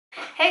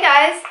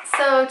Hey guys,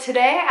 so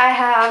today I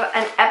have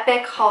an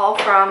epic haul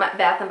from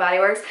Bath & Body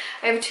Works.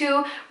 I have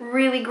two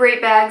really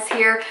great bags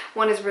here.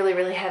 One is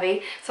really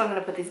heavy, so I'm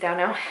gonna put these down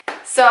now.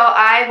 So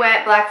I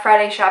went Black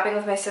Friday shopping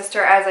with my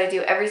sister, as I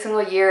do every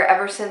single year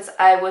ever since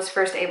I was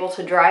first able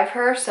to drive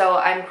her. So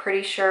I'm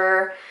pretty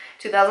sure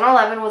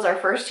 2011 was our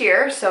first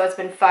year, so it's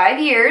been 5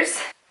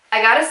 years.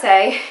 I gotta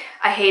say,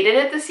 I hated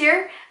it this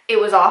year. It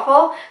was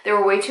awful. There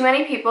were way too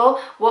many people.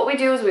 What we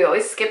do is we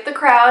always skip the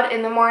crowd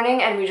in the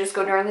morning and we just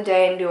go during the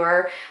day and do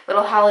our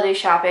little holiday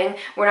shopping.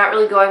 We're not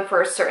really going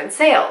for certain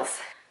sales.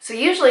 So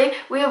usually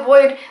we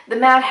avoid the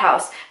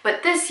madhouse,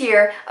 but this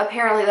year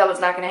apparently that was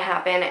not going to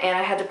happen, and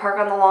I had to park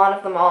on the lawn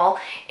of the mall,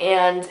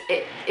 and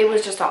it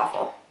was just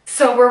awful.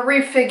 So we're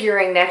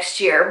refiguring next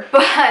year,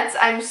 but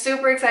I'm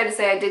super excited to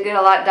say I did get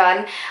a lot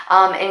done,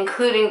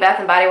 including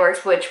Bath & Body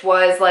Works, which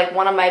was like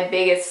one of my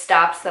biggest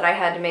stops that I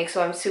had to make,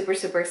 so I'm super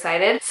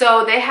excited.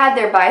 So they had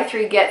their buy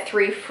 3 get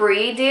 3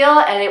 free deal,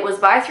 and it was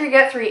buy 3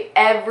 get 3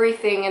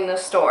 everything in the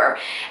store,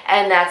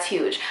 and that's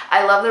huge.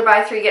 I love their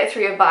buy 3 get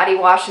 3 of body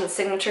wash and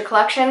signature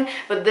collection,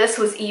 but this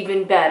was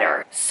even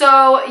better.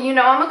 So you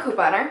know I'm a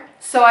couponer,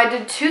 so I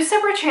did 2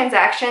 separate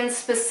transactions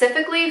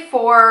specifically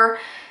for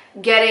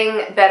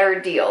getting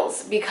better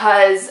deals,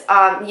 because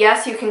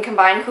yes, you can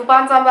combine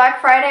coupons on Black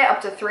Friday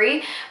up to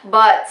 3,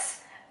 but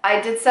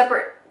I did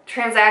separate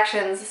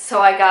transactions,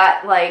 so I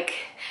got, like,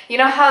 you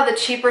know how the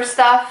cheaper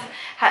stuff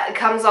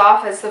comes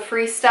off as the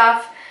free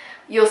stuff?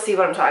 You'll see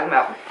what I'm talking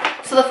about.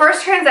 So the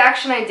first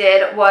transaction I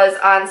did was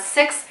on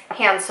 6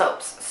 hand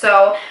soaps.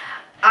 So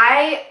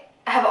I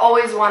have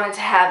always wanted to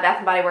have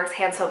Bath & Body Works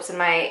hand soaps in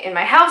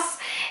my house,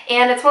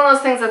 and it's one of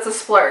those things that's a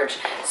splurge.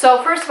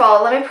 So first of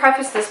all, let me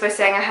preface this by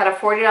saying I had a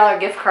 $40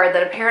 gift card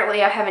that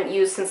apparently I haven't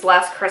used since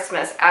last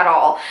Christmas at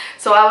all.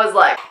 So I was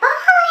like,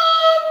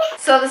 fine.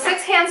 So the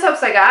 6 hand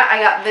soaps I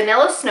got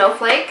Vanilla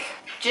Snowflake,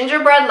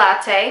 Gingerbread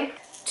Latte,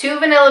 2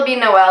 Vanilla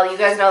Bean Noel, you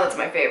guys know that's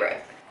my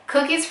favorite,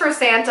 Cookies for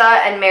Santa,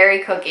 and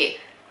Merry Cookie.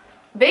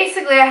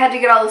 Basically, I had to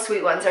get all the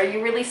sweet ones. Are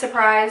you really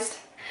surprised?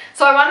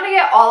 So I wanted to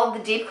get all of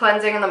the deep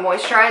cleansing and the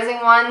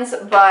moisturizing ones,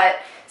 but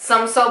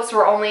some soaps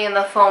were only in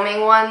the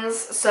foaming ones,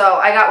 so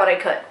I got what I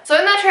could. So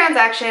in that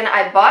transaction,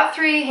 I bought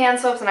 3 hand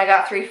soaps and I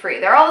got 3 free.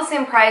 They're all the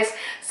same price,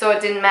 so it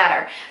didn't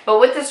matter. But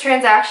with this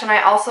transaction,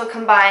 I also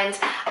combined,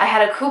 I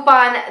had a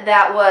coupon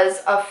that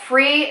was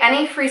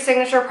any free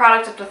signature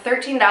product up to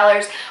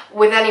 $13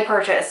 with any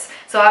purchase.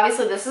 So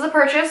obviously this is a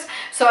purchase,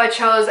 so I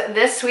chose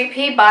this Sweet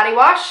Pea body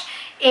wash,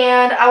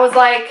 and I was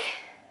like,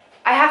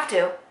 I have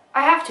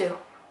to.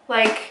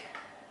 Like,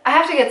 I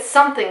have to get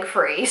something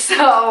free,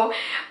 so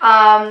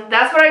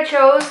that's what I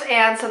chose,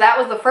 and so that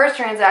was the first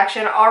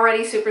transaction,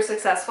 already super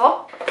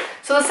successful.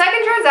 So the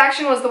second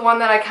transaction was the one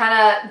that I kind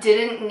of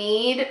didn't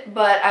need,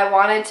 but I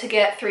wanted to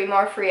get 3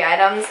 more free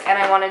items, and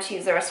I wanted to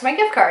use the rest of my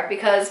gift card,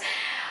 because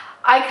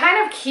I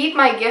kind of keep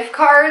my gift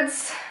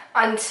cards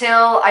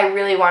until I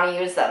really want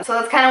to use them. So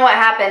that's kind of what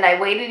happened. I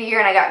waited a year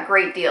and I got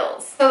great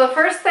deals. So the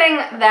first thing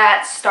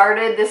that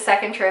started this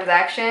second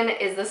transaction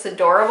is this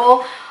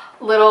adorable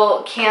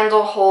little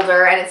candle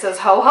holder, and it says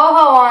ho ho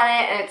ho on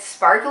it, and it's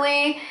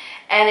sparkly,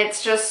 and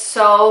it's just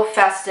so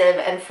festive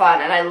and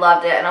fun, and I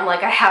loved it, and I'm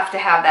like, I have to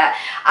have that.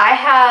 I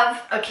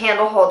have a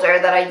candle holder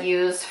that I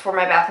use for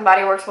my Bath &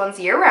 Body Works ones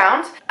year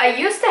round. I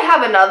used to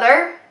have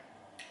another.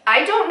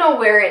 I don't know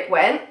where it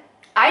went.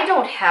 I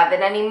don't have it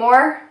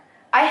anymore.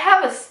 I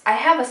have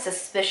a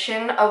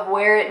suspicion of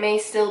where it may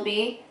still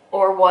be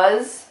or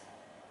was,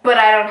 but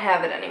I don't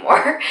have it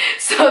anymore,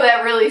 so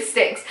that really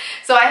stinks.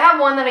 So I have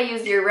one that I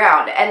use year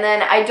round, and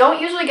then I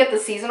don't usually get the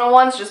seasonal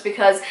ones just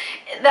because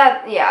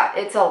yeah,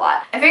 it's a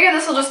lot. I figure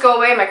this will just go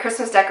away in my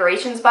Christmas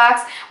decorations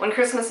box when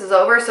Christmas is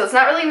over, so it's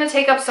not really going to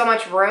take up so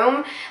much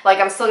room. Like,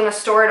 I'm still going to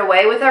store it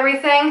away with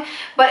everything,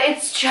 but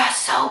it's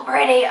just so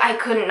pretty. I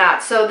couldn't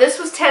not. So this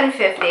was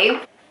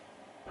 $10.50.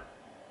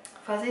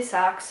 Fuzzy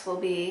socks will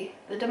be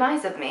the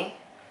demise of me.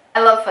 I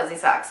love fuzzy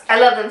socks.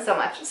 I love them so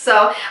much.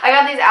 So I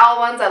got these owl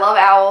ones. I love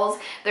owls.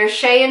 They're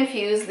shea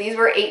infused. These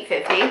were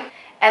 $8.50.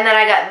 And then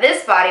I got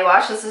this body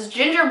wash. This is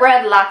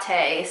Gingerbread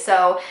Latte.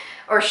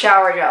 Or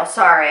shower gel,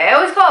 sorry. I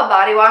always call it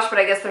body wash, but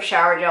I guess they're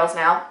shower gels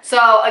now.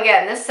 So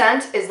again, this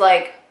scent is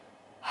like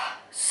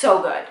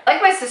so good.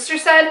 Like my sister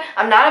said,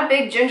 I'm not a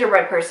big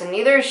gingerbread person.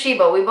 Neither is she,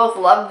 but we both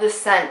love this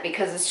scent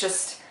because it's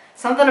just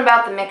something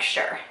about the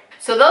mixture.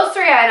 So those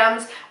 3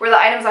 items were the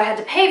items I had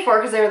to pay for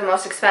because they were the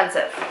most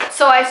expensive.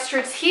 So I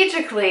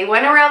strategically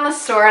went around the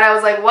store and I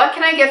was like, what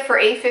can I get for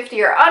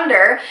 $8.50 or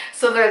under,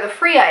 so they're the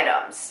free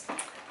items?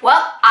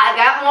 Well, I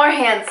got more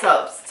hand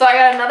soaps. So I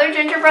got another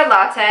gingerbread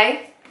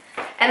latte,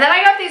 and then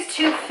I got these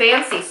 2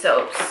 fancy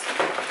soaps.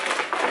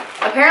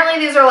 Apparently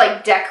these are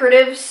like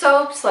decorative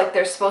soaps, like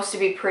they're supposed to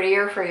be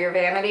prettier for your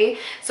vanity.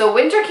 So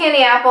Winter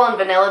Candy Apple and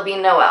Vanilla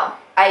Bean Noel.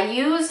 I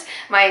used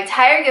my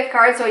entire gift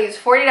card, so I used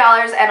 $40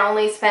 and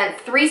only spent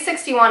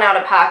 $3.61 out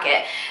of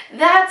pocket.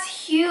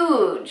 That's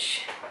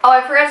huge. Oh,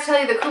 I forgot to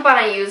tell you the coupon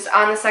I used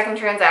on the second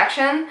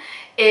transaction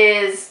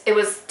it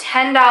was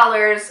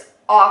 $10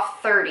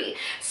 off 30.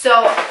 So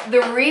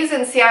the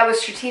reason, see, I was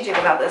strategic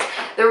about this.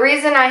 The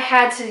reason I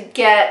had to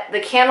get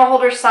the candle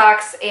holder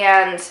socks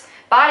and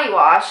body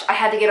wash, I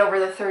had to get over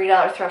the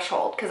 $30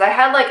 threshold because I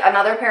had like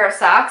another pair of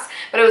socks,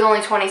 but it was only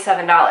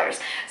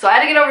 $27. So I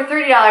had to get over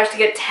 $30 to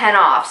get 10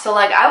 off. So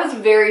like I was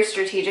very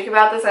strategic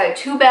about this. I had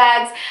 2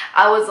 bags.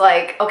 I was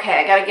like,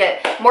 okay, I gotta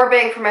get more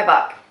bang for my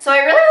buck. So I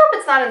really hope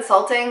it's not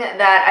insulting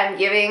that I'm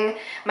giving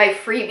my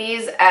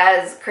freebies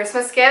as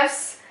Christmas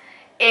gifts.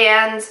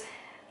 And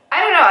I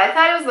don't know, I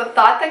thought it was the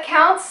thought that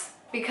counts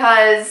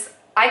because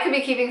I could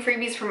be keeping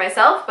freebies for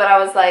myself, but I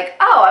was like,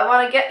 oh, I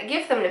want to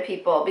gift them to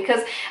people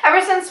because ever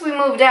since we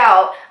moved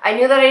out, I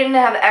knew that I didn't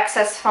have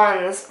excess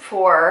funds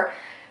for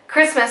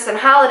Christmas and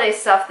holiday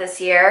stuff this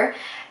year.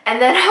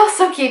 And then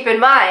also keep in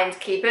mind,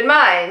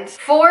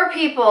 4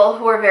 people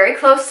who are very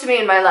close to me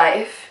in my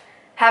life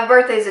have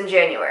birthdays in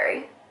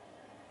January.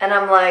 And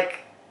I'm like,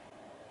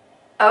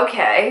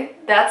 okay,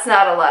 that's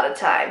not a lot of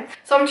time.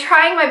 So I'm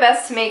trying my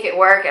best to make it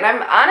work, and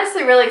I'm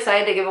honestly really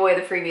excited to give away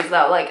the freebies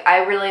though. Like, I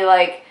really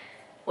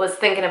was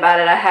thinking about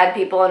it. I had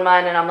people in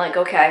mind and I'm like,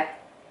 okay,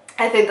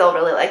 I think they'll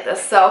really like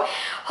this. So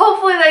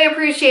hopefully they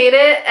appreciate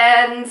it,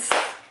 and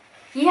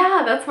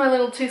yeah, that's my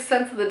little 2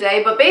 cents of the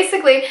day. But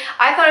basically,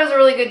 I thought it was a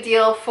really good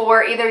deal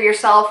for either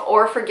yourself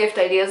or for gift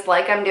ideas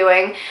like I'm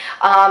doing.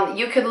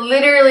 You could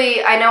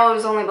literally, I know it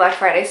was only Black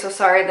Friday, so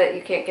sorry that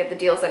you can't get the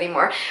deals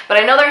anymore, but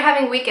I know they're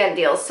having weekend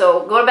deals,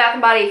 so go to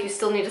Bath & Body if you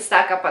still need to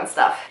stock up on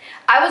stuff.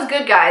 I was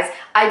good, guys.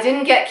 I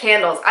didn't get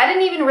candles. I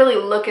didn't even really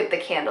look at the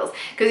candles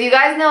because you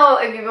guys know,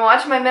 if you've been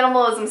watching my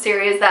minimalism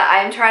series, that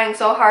I'm trying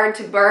so hard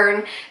to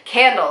burn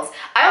candles.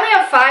 I only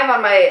have 5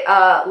 on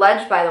my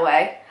ledge, by the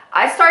way.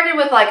 I started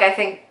with like, I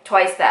think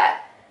twice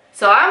that.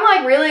 So I'm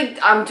like really,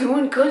 I'm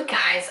doing good,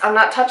 guys. I'm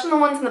not touching the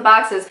ones in the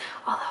boxes,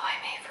 although I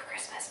made for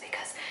Christmas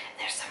because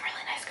there's some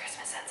really nice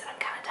Christmas scents and I'm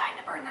kind of dying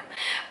to burn them.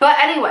 But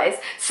anyways,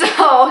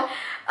 so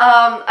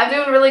I'm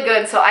doing really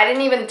good. So I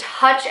didn't even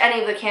touch any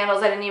of the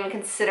candles. I didn't even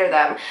consider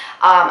them.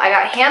 I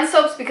got hand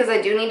soaps because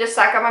I do need to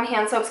stock up on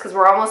hand soaps because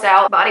we're almost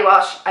out. Body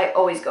wash, I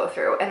always go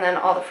through, and then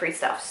all the free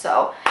stuff.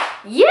 So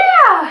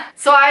yeah,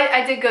 so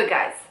I did good,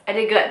 guys. I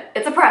did good.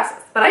 It's a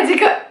process, but I did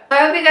good. So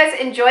I hope you guys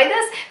enjoyed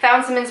this,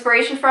 found some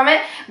inspiration from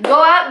it.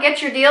 Go out,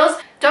 get your deals.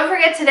 Don't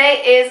forget,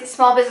 today is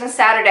Small Business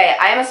Saturday.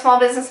 I am a small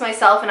business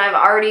myself, and I've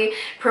already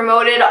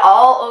promoted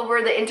all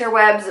over the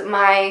interwebs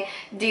my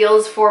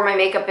deals for my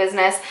makeup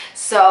business.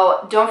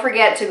 So don't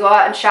forget to go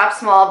out and shop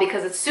small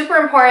because it's super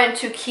important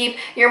to keep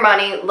your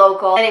money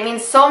local. And it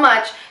means so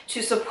much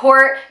to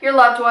support your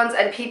loved ones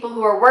and people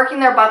who are working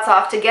their butts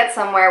off to get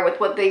somewhere with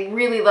what they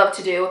really love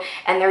to do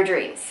and their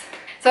dreams.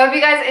 So if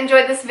you guys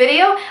enjoyed this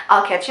video,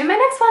 I'll catch you in my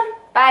next one.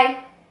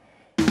 Bye.